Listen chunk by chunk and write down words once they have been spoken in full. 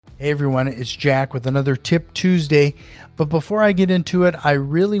Hey everyone, it's Jack with another Tip Tuesday. But before I get into it, I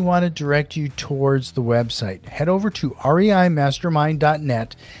really want to direct you towards the website. Head over to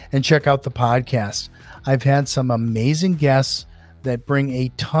reimastermind.net and check out the podcast. I've had some amazing guests that bring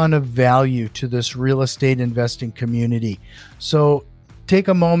a ton of value to this real estate investing community. So take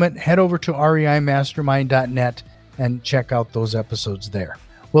a moment, head over to reimastermind.net and check out those episodes there.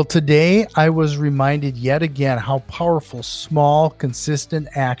 Well, today I was reminded yet again how powerful small, consistent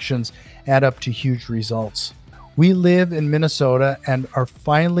actions add up to huge results. We live in Minnesota and are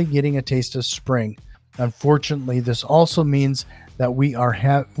finally getting a taste of spring. Unfortunately, this also means that we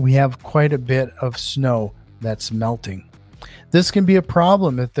have quite a bit of snow that's melting. This can be a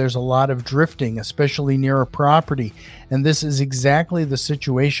problem if there's a lot of drifting, especially near a property, and this is exactly the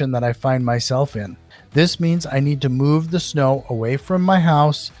situation that I find myself in. This means I need to move the snow away from my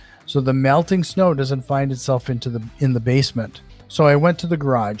house so the melting snow doesn't find itself in the basement. So I went to the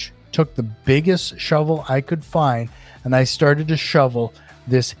garage, took the biggest shovel I could find, and I started to shovel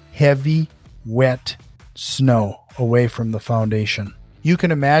this heavy, wet snow away from the foundation. You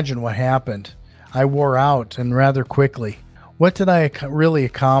can imagine what happened. I wore out, and rather quickly. What did I really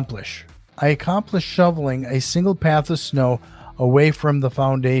accomplish? I accomplished shoveling a single path of snow away from the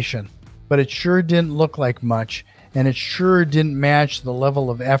foundation, but it sure didn't look like much, and it sure didn't match the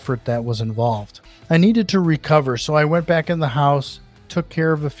level of effort that was involved. I needed to recover, so I went back in the house, took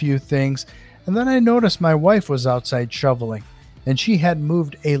care of a few things, and then I noticed my wife was outside shoveling, and she had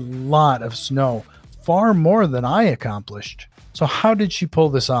moved a lot of snow, far more than I accomplished. So how did she pull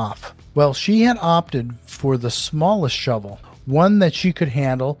this off? Well, she had opted for the smallest shovel, one that she could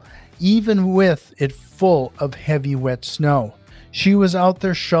handle, even with it full of heavy wet snow. She was out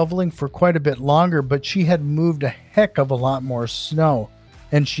there shoveling for quite a bit longer, but she had moved a heck of a lot more snow,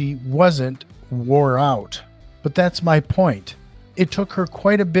 and she wasn't wore out. But that's my point. It took her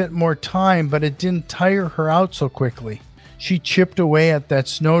quite a bit more time, but it didn't tire her out so quickly. She chipped away at that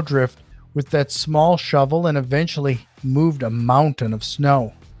snowdrift with that small shovel and eventually moved a mountain of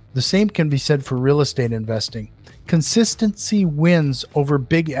snow. The same can be said for real estate investing. Consistency wins over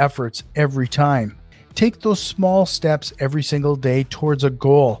big efforts every time. Take those small steps every single day towards a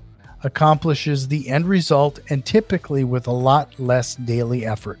goal, accomplishes the end result, and typically with a lot less daily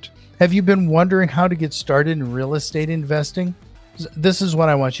effort. Have you been wondering how to get started in real estate investing? This is what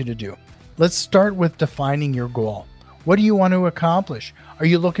I want you to do. Let's start with defining your goal. What do you want to accomplish? Are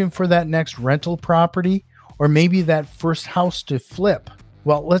you looking for that next rental property or maybe that first house to flip?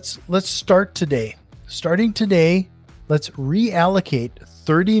 Well, let's start today. Starting today, let's reallocate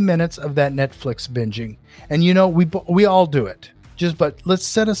 30 minutes of that Netflix binging. And you know, we all do it. But let's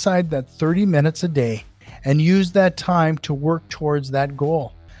set aside that 30 minutes a day and use that time to work towards that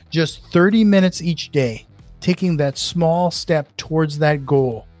goal. Just 30 minutes each day, taking that small step towards that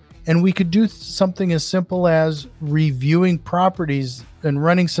goal. And we could do something as simple as reviewing properties and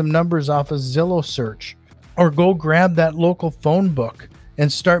running some numbers off a Zillow search, or go grab that local phone book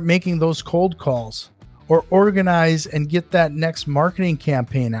and start making those cold calls, or organize and get that next marketing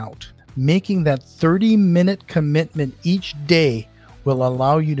campaign out. Making that 30-minute commitment each day will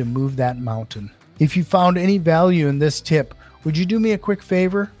allow you to move that mountain. If you found any value in this tip, would you do me a quick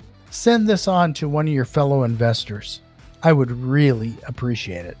favor? Send this on to one of your fellow investors. I would really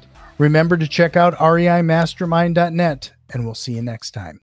appreciate it. Remember to check out reimastermind.net, and we'll see you next time.